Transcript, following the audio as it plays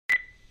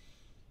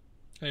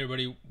Hey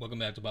everybody, welcome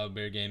back to Papa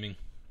Bear Gaming.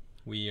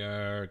 We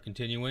are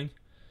continuing.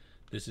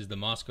 This is the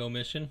Moscow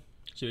mission.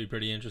 Should be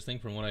pretty interesting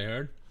from what I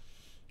heard.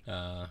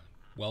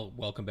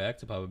 Welcome back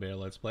to Papa Bear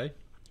Let's Play.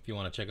 If you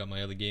want to check out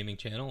my other gaming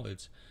channel,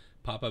 it's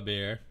Papa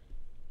Bear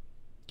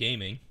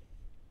Gaming.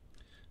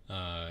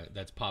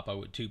 That's Papa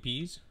with 2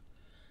 P's.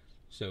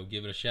 So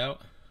give it a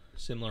shout.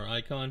 Similar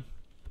icon.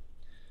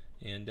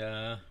 And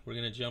we're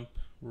going to jump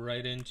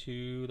right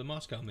into the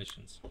Moscow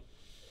missions.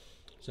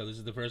 So this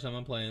is the first time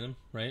I'm playing them,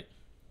 right?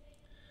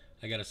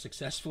 I gotta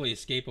successfully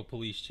escape a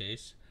police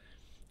chase,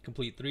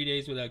 complete 3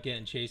 days without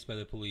getting chased by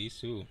the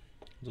police,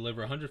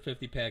 deliver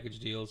 150 package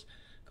deals,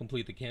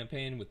 complete the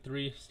campaign with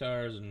 3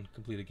 stars, and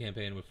complete the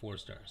campaign with 4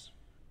 stars.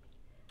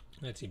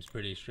 That seems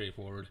pretty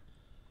straightforward.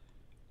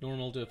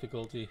 Normal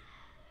difficulty.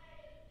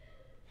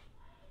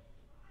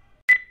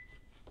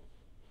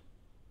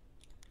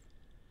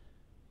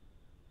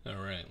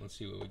 Alright, let's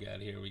see what we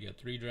got here. We got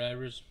 3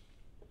 drivers.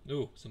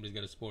 Ooh, somebody's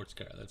got a sports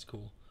car. That's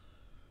cool.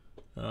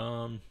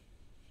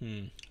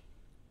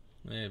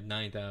 I have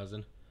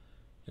 9,000.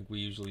 Like we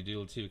usually do.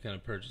 Let's see what kind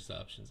of purchase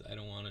options. I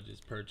don't want to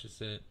just purchase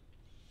it.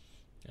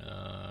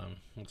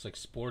 Looks like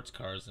sports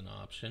car is an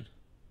option.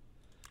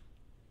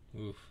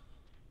 Oof.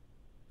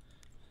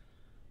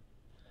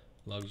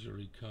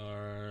 Luxury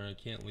car. I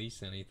can't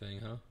lease anything,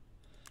 huh?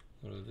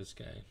 What about this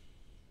guy?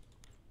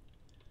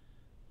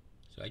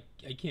 So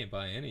I can't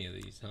buy any of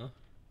these, huh?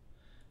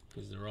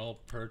 Because they're all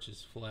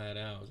purchased flat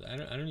out. I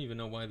don't even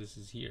know why this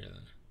is here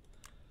then.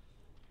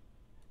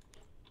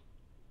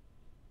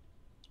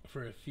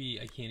 For a fee,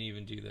 I can't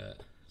even do that.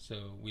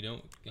 So we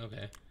don't.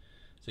 Okay.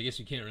 So I guess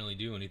we can't really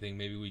do anything.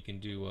 Maybe we can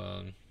do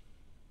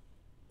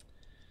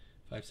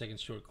 5-second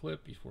short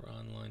clip before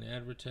online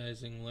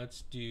advertising.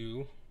 Let's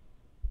do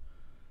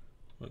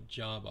what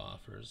job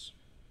offers.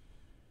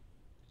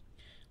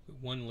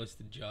 One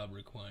listed job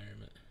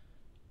requirement.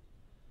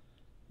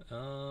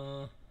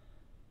 I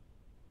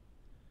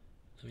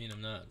mean,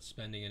 I'm not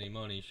spending any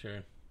money,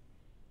 sure.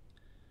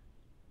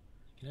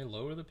 Can I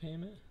lower the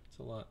payment? It's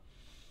a lot.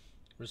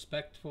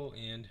 Respectful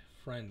and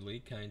friendly,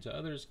 kind to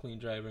others, clean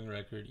driving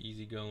record,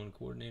 easygoing,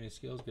 coordinating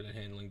skills, good at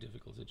handling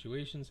difficult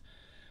situations,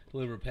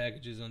 deliver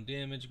packages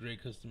undamaged,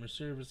 great customer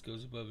service,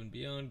 goes above and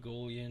beyond,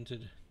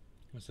 goal-oriented,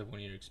 must have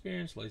 1 year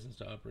experience, license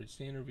to operate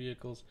standard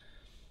vehicles,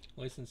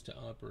 license to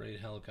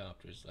operate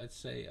helicopters. Let's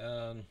say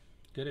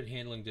good at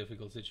handling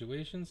difficult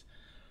situations,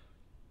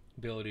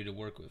 ability to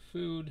work with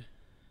food.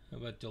 How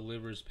about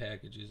delivers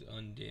packages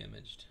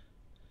undamaged?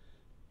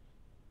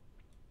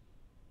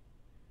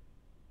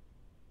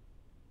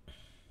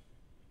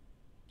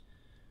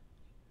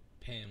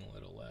 Pay him a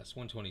little less.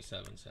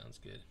 127 sounds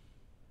good.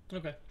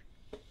 Okay.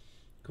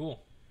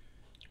 Cool.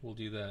 We'll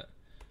do that.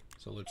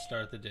 So let's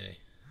start the day.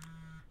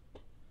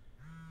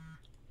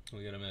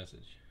 We got a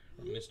message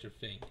from Mr.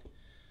 Fing.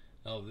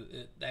 Oh,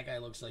 that guy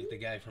looks like the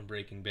guy from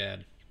Breaking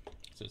Bad.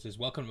 So it says,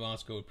 "Welcome to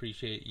Moscow.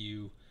 Appreciate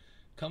you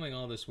coming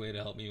all this way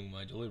to help me with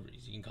my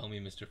deliveries. You can call me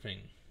Mr.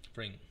 Fing.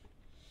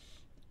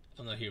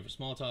 I'm not here for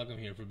small talk. I'm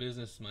here for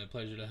business. It's my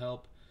pleasure to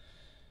help.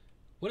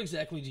 What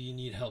exactly do you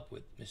need help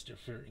with, Mr.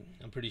 Fing?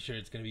 I'm pretty sure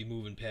it's going to be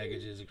moving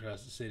packages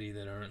across the city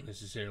that aren't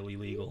necessarily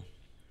legal."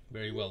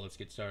 Very well, let's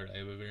get started. I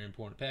have a very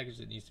important package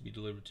that needs to be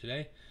delivered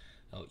today.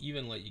 I'll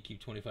even let you keep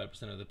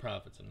 25% of the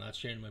profits. I'm not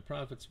sharing my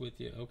profits with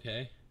you.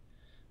 Okay.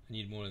 I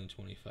need more than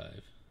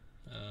 25.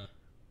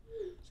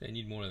 Say I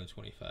need more than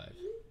 25.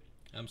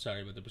 I'm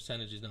sorry, but the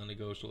percentage is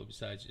non-negotiable.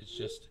 Besides, it's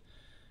just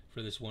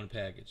for this one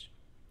package.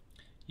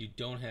 You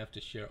don't have to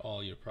share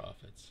all your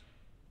profits.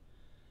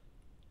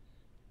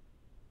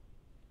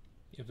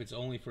 If it's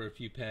only for a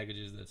few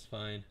packages, that's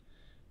fine.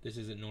 This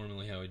isn't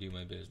normally how I do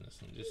my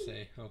business. And just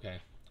say, okay,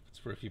 if it's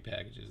for a few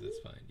packages, that's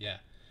fine. Yeah.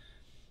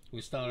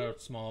 We start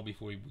out small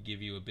before we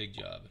give you a big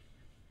job.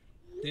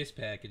 This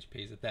package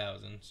pays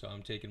 1,000, so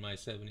I'm taking my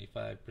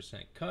 75%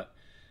 cut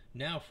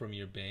now from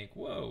your bank.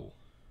 Whoa.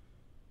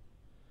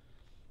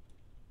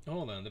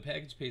 Hold on, the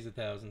package pays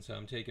 1,000, so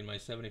I'm taking my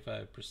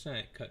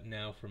 75% cut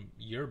now from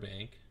your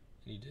bank.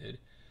 And he did.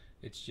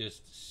 It's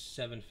just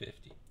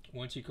 $750.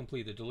 Once you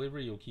complete the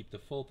delivery, you'll keep the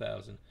full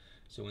 1,000.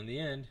 So in the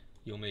end,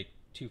 you'll make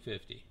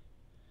 $250.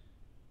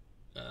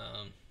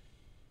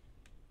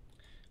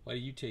 Why do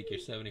you take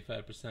your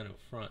 75% up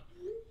front?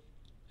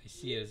 I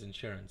see it as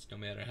insurance. No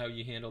matter how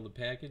you handle the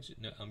package,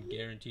 I'm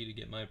guaranteed to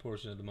get my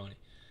portion of the money.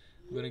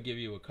 I'm going to give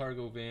you a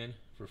cargo van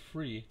for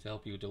free to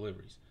help you with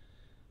deliveries.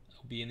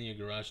 I'll be in your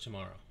garage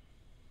tomorrow.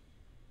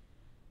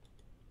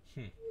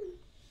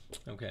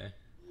 Okay.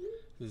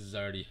 This is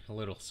already a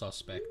little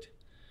suspect.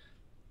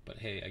 But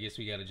hey, I guess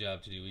we got a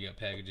job to do. We got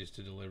packages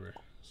to deliver.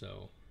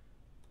 So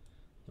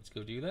let's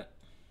go do that.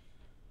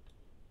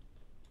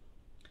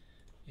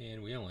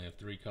 And we only have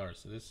 3 cars,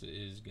 so this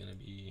is going to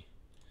be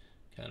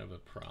kind of a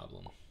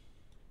problem.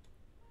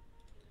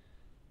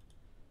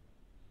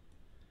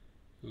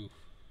 Oof.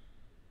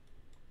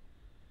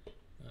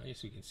 I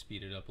guess we can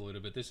speed it up a little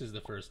bit. This is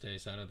the first day,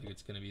 so I don't think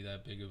it's going to be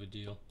that big of a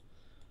deal.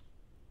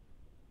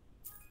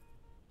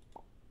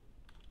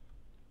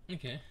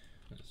 Okay,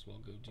 might as well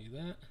go do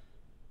that.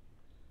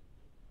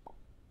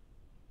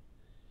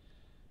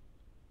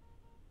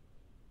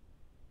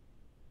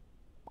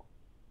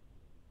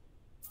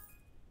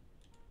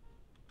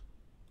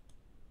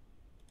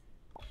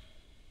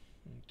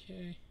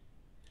 okay.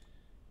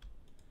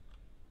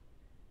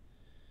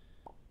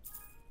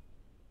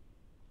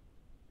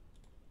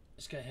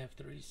 This guy have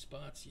 30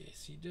 spots?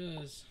 Yes, he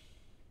does.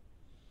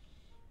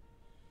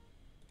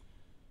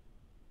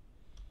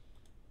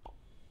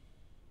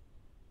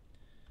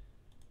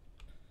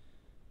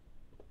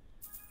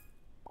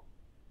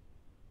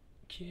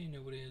 Okay,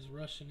 nobody has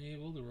rush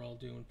enabled. They're all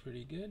doing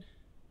pretty good.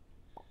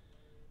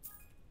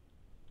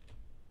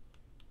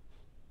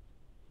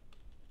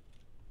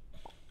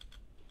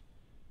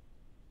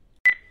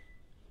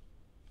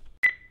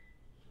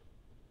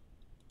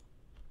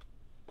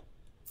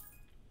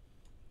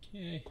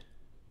 Okay,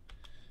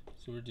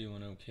 so we're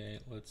doing okay.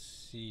 Let's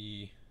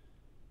see.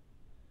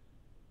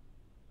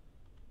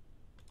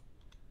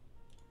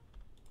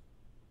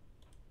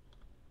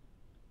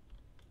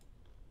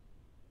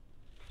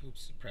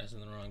 Oops,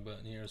 pressing the wrong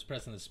button here. I was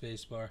pressing the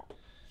space bar,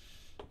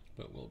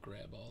 but we'll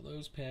grab all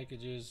those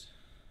packages.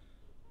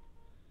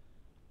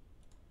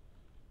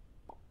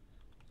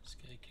 This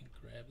guy can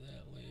grab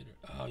that later.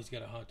 Oh, he's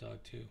got a hot dog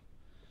too.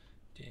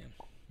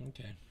 Damn.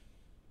 Okay.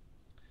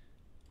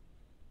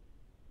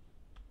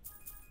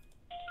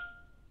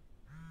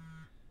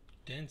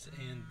 Dents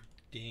and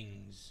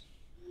dings.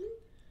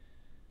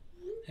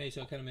 Hey,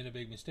 so I kind of made a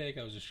big mistake.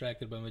 I was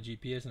distracted by my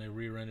GPS and I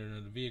re-rendered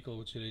another vehicle.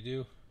 What should I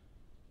do?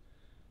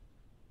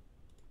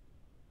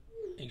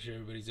 Make sure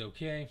everybody's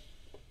okay.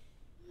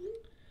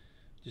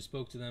 Just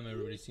spoke to them.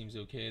 Everybody seems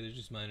okay. There's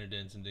just minor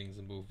dents and dings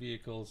in both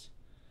vehicles.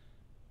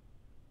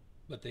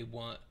 But they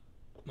want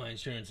my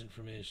insurance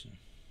information.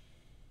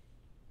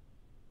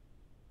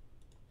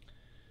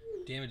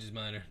 Damage is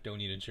minor. Don't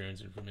need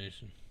insurance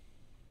information.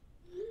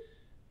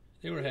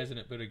 They were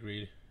hesitant but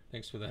agreed.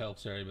 Thanks for the help.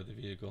 Sorry about the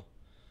vehicle.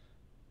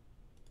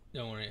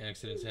 Don't worry,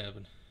 accidents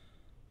happen.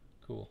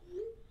 Cool.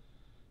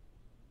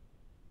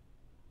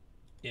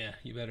 Yeah,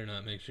 you better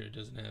not. Make sure it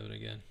doesn't happen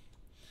again.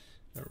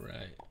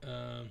 Alright.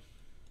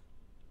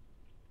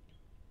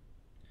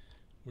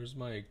 Where's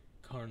my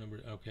car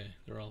number? Okay,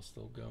 they're all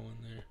still going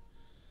there.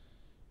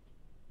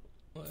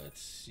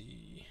 Let's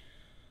see.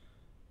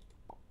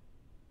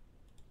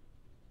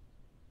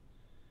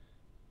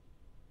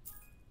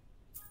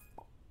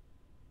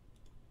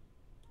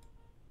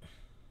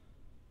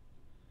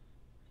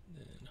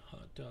 Then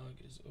hot dog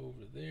is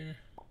over there.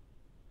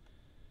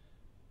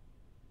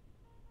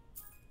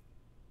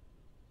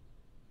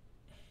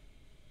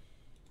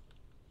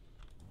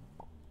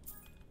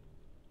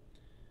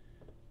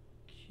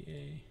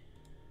 Okay.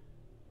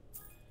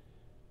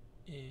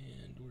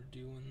 And we're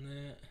doing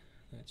that.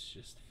 That's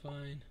just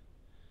fine.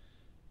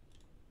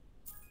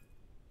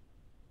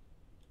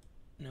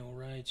 No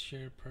ride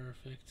share,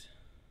 perfect.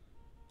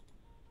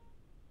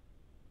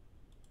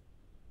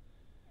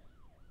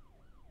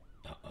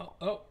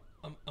 Oh,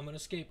 I'm gonna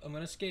escape. I'm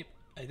gonna escape.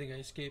 I think I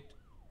escaped.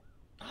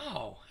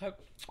 Oh, how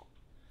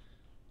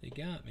they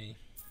got me.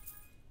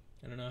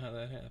 I don't know how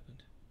that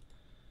happened.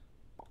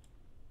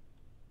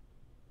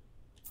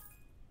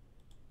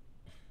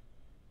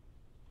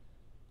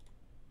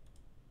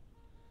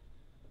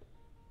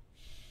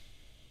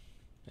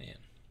 Man,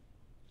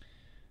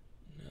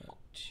 not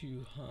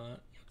too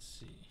hot. Let's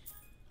see.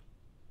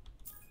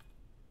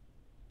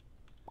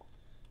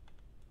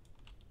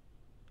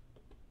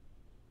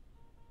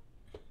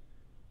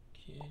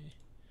 Okay,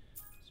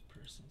 this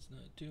person's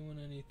not doing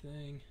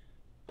anything.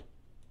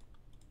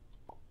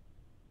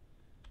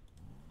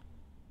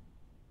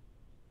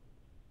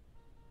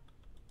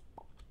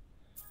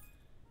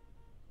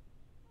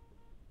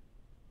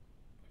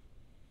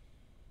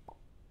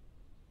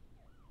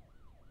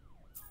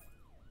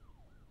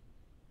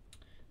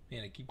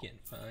 Man, I keep getting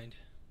fined.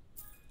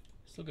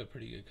 Still got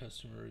pretty good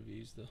customer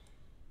reviews though.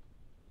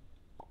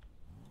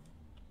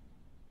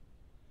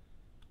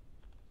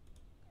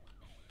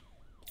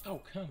 Oh,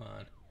 come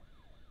on.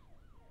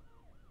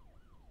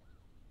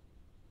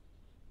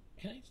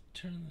 Can I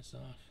turn this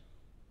off?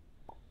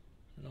 I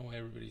don't know why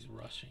everybody's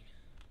rushing.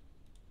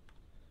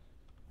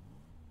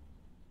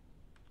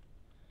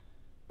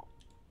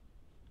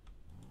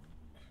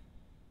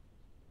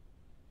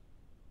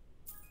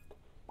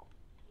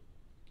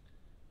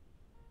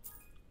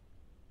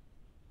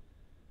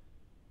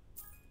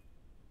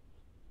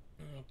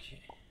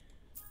 Okay.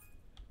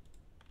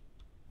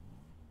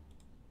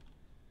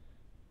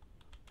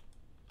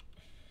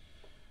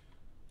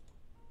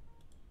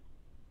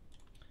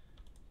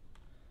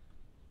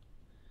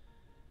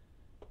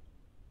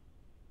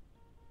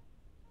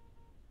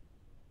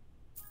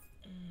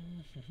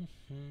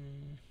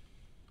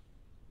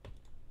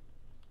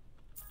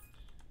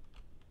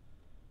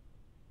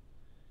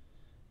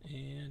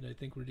 And I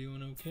think we're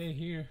doing okay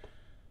here.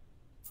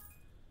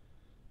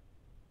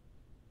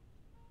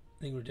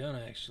 I think we're done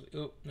actually.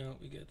 Oh, no,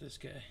 we got this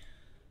guy.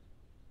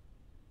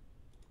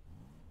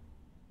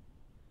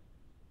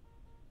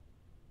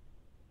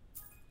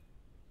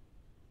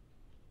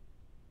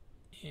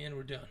 And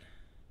we're done.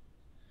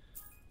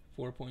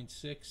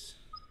 4.6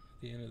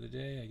 at the end of the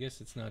day. I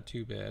guess it's not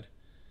too bad.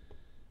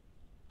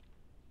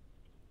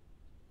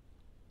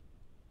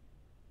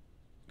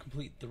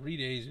 Complete 3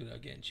 days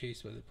without getting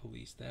chased by the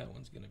police. That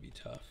one's going to be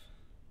tough.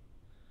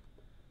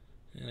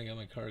 And I got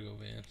my cargo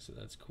van, so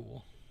that's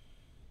cool.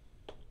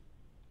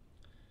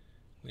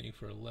 Waiting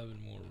for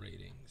 11 more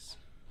ratings.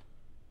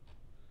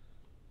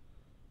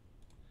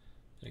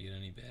 Did I get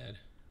any bad?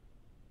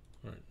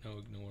 Or no,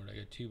 ignored. I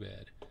got 2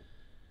 bad.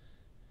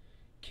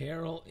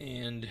 Carol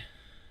and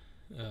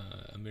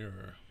a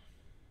mirror.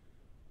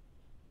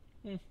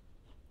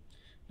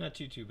 Not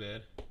too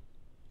bad.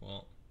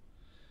 Well,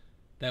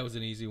 that was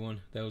an easy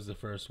one. That was the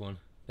first one.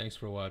 Thanks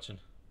for watching.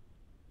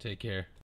 Take care.